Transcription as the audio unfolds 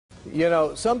You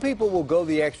know, some people will go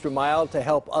the extra mile to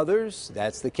help others.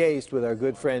 That's the case with our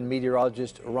good friend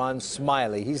meteorologist Ron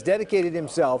Smiley. He's dedicated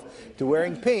himself to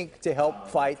wearing pink to help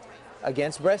fight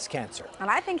against breast cancer. And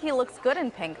I think he looks good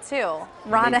in pink, too.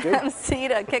 Ron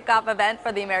emceed a kickoff event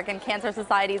for the American Cancer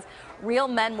Society's Real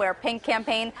Men Wear Pink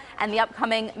campaign and the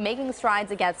upcoming Making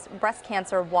Strides Against Breast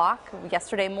Cancer walk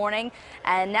yesterday morning.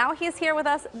 And now he's here with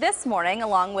us this morning,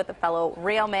 along with a fellow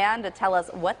Real Man, to tell us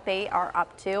what they are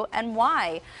up to and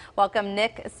why. Welcome,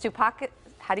 Nick Stupakis.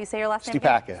 How do you say your last name?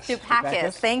 Stupakis.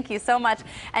 Stupakis. Thank you so much.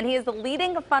 And he is the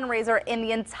leading fundraiser in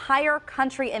the entire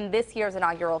country in this year's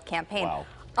inaugural campaign. Wow.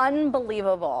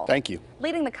 Unbelievable. Thank you.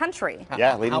 Leading the country.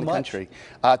 Yeah, leading the country.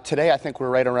 Today, I think we're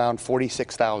right around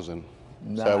 46,000.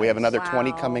 Nice. So we have another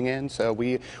 20 coming in. So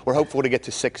we're hopeful to get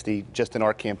to 60 just in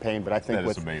our campaign. But I think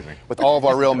with all of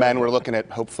our real men, we're looking at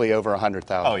hopefully over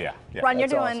 100,000. Oh yeah. Ron,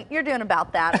 you're doing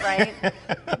about that, right?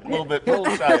 A little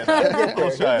shy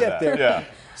of that. Yeah.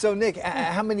 So, Nick,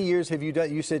 how many years have you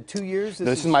done? You said 2 years?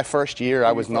 This is my first year.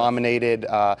 I was nominated.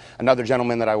 Another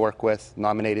gentleman that I work with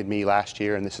nominated me last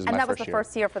year, and this is my first year. And that was the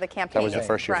first year for the campaign? That was the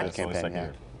first year for the campaign,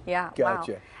 yeah. Yeah,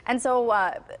 gotcha. Wow. And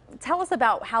so tell us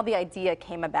about how the idea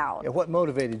came about. Yeah, what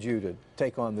motivated you to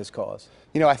take on this cause?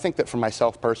 You know, I think that for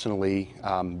myself personally,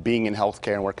 being in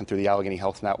healthcare and working through the Allegheny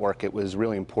Health Network, it was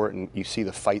really important. You see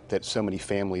the fight that so many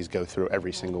families go through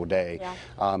every single day.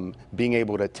 Yeah. Being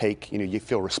able to take, you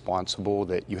feel responsible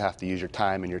that you have to use your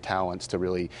time and your talents to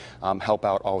really help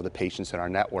out all of the patients in our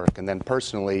network. And then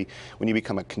personally, when you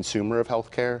become a consumer of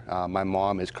healthcare, my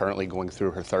mom is currently going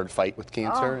through her third fight with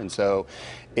cancer. And so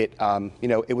it,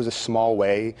 it was a small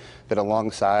way that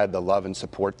alongside the love and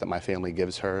support that my family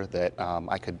gives her, that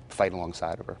I could fight alongside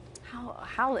of her.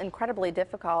 How incredibly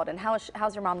difficult, and how's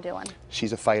your mom doing?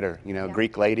 She's a fighter,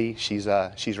 Greek lady. She's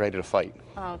ready to fight.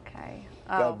 Okay.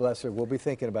 God bless her. We'll be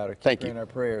thinking about her. Thank you. In our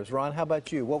prayers. Ron, how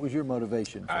about you? What was your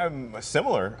motivation?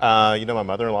 Similar. My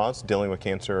mother-in-law is dealing with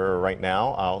cancer right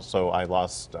now. I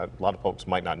lost, a lot of folks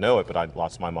might not know it, but I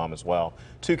lost my mom as well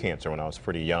to cancer when I was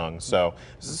pretty young. So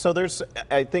there's,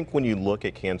 I think when you look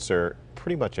at cancer,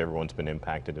 pretty much everyone's been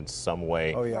impacted in some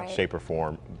way, shape or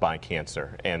form by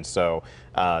cancer. And so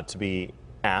to be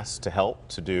asked to help,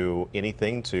 to do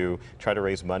anything to try to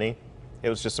raise money, it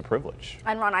was just a privilege.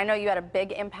 And Ron, I know you had a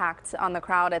big impact on the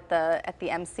crowd at the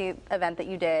MC event that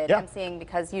you did, MCing,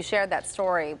 because you shared that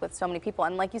story with so many people.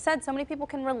 And like you said, so many people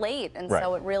can relate. And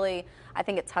so it really, I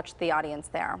think it touched the audience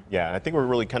there. Yeah, I think we're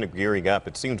really kind of gearing up.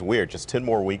 It seems weird, just 10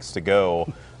 more weeks to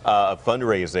go of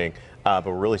fundraising. But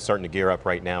we're really starting to gear up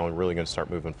right now and really going to start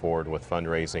moving forward with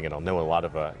fundraising. And I know a lot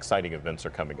of exciting events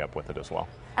are coming up with it as well.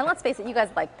 And let's face it, you guys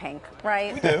like pink,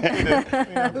 right? We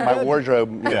do. My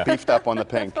wardrobe beefed up on the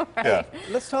pink. Right. Yeah.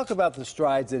 Let's talk about the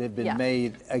strides that have been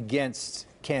made against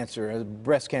cancer,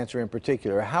 breast cancer in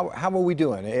particular. How are we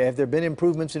doing? Have there been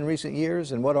improvements in recent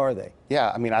years, and what are they?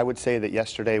 Yeah, I mean, I would say that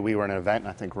yesterday we were in an event, and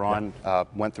I think Ron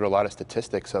went through a lot of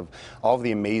statistics of all of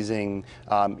the amazing,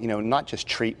 not just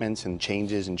treatments and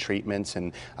changes in treatments,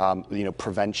 and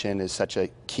prevention is such a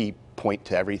key point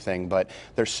to everything, but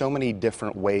there's so many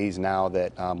different ways now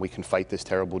that we can fight this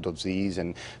terrible disease,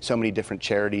 and so many different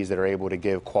charities that are able to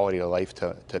give quality of life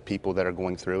to people that are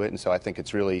going through it. And so I think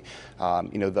it's really,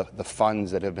 the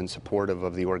funds that have been supportive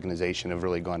of the organization have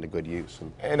really gone to good use.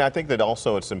 And I think that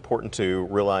also it's important to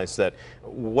realize that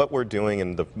what we're doing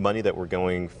and the money that we're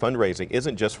going fundraising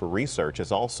isn't just for research,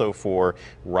 it's also for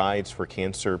rides for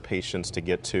cancer patients to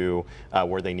get to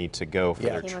where they need to go for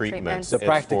their treatments. The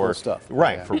practical stuff.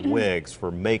 Right, for wigs,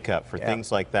 for makeup, for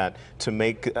things like that, to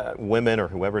make women or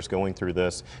whoever's going through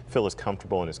this feel as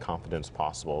comfortable and as confident as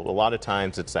possible. A lot of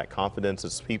times it's that confidence,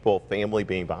 it's people, family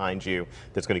being behind you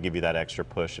that's going to give you that extra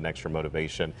push and extra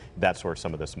motivation. That's where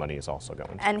some of this money is also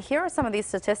going. And here are some of these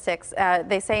statistics.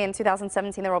 They say in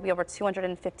 2017 there will be over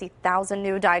 250,000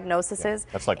 new diagnoses. Yeah,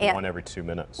 that's like one every 2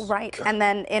 minutes. Right, and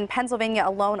then in Pennsylvania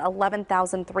alone,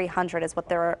 11,300 is what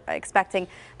they're expecting.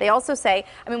 They also say,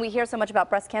 I mean, we hear so much about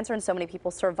breast cancer and so many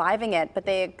people surviving it, but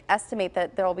they estimate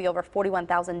that there will be over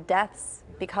 41,000 deaths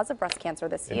because of breast cancer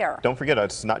this year. Don't forget,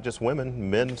 it's not just women,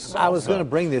 men. I was going to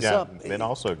bring this up. Men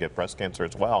also get breast cancer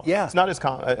as well. Yeah. It's not as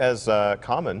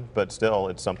common, but still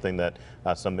it's something that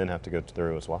some men have to go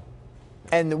through as well.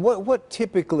 And what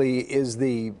typically is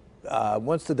the,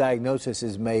 once the diagnosis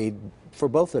is made, for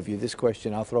both of you, this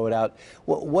question, I'll throw it out,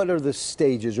 what are the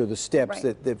stages or the steps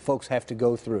that folks have to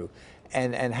go through?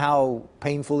 And how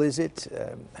painful is it?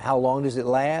 How long does it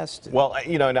last? Well,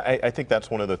 and I think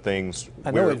that's one of the things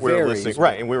we're listening,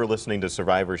 right? And we were listening to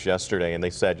survivors yesterday, and they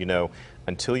said,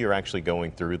 until you're actually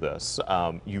going through this,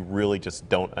 you really just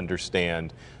don't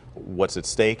understand what's at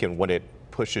stake and what it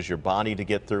pushes your body to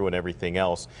get through and everything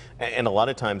else. And a lot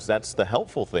of times that's the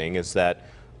helpful thing, is that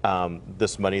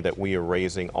this money that we are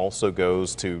raising also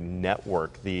goes to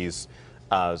network these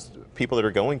people that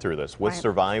are going through this, with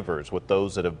survivors, with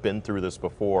those that have been through this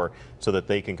before, so that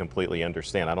they can completely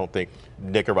understand. I don't think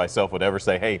Nick or myself would ever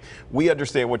say, hey, we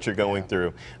understand what you're going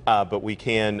through, but we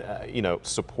can you know,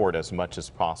 support as much as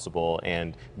possible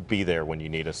and be there when you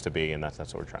need us to be, and that's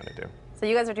what we're trying to do. So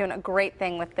you guys are doing a great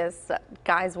thing with this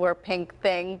Guys Wear Pink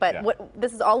thing, but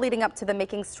this is all leading up to the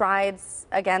Making Strides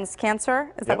Against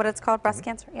Cancer. Is that what it's called? Breast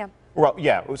cancer? Yeah. Well,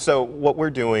 yeah. So what we're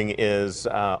doing is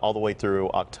all the way through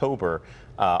October,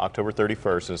 October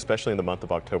 31st, and especially in the month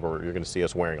of October, you're going to see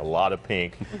us wearing a lot of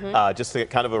pink, just to,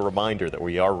 kind of a reminder that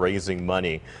we are raising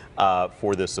money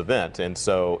for this event. And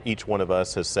so each one of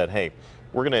us has said, hey,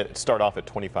 we're going to start off at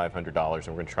 $2,500, and we're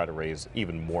going to try to raise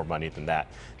even more money than that.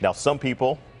 Now, some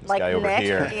people, this like guy over Nick,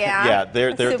 here,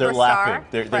 they're Superstar.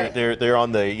 laughing. They're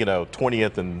on the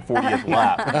 20th and 40th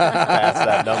lap past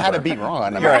that number. Had to beat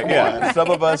Ron. Right, yeah.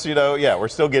 Some of us, we're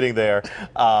still getting there,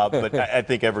 but I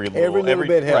think every little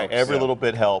bit helps. Right, every little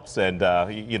bit helps, and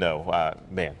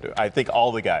man, I think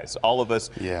all the guys, all of us,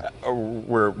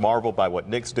 we're marveled by what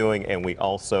Nick's doing, and we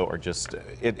also are just.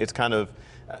 It's kind of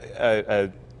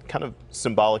kind of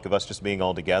symbolic of us just being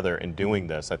all together and doing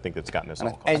this. I think that's gotten us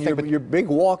all close. And your big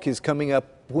walk is coming up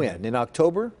when? In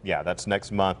October? Yeah, that's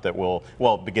next month. That will,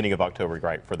 beginning of October,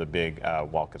 right, for the big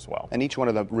walk as well. And each one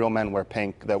of the Real Men Wear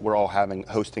Pink, that we're all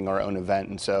hosting our own event.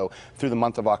 And so through the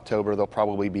month of October, there'll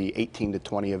probably be 18 to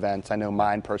 20 events. I know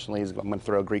mine personally is I'm going to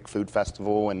throw a Greek food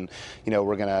festival, and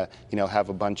we're going to have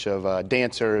a bunch of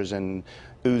dancers and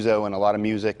ouzo and a lot of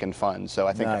music and fun. So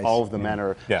I think all of the men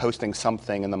are hosting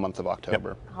something in the month of October.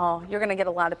 Yep. Oh, you're going to get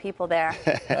a lot of people there.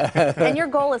 And your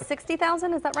goal is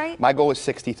 $60,000, is that right? My goal is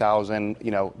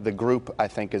 $60,000. The group, I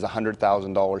think, is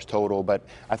 $100,000 total, but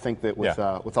I think that with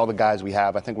all the guys we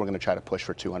have, I think we're going to try to push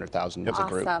for $200,000 as a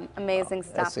group. Awesome. Amazing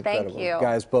stuff. That's incredible. Thank you.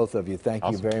 Guys, both of you, thank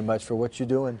you very much for what you're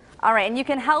doing. All right, and you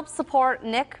can help support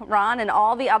Nick, Ron, and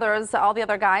all the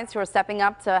other guys who are stepping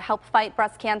up to help fight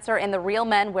breast cancer in the Real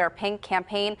Men Wear Pink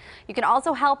campaign. You can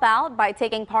also help out by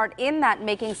taking part in that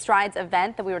Making Strides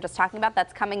event that we were just talking about.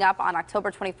 That's coming up on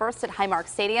October 21st at Highmark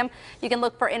Stadium. You can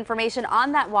look for information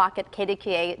on that walk at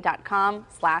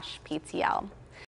kdka.com/PTL.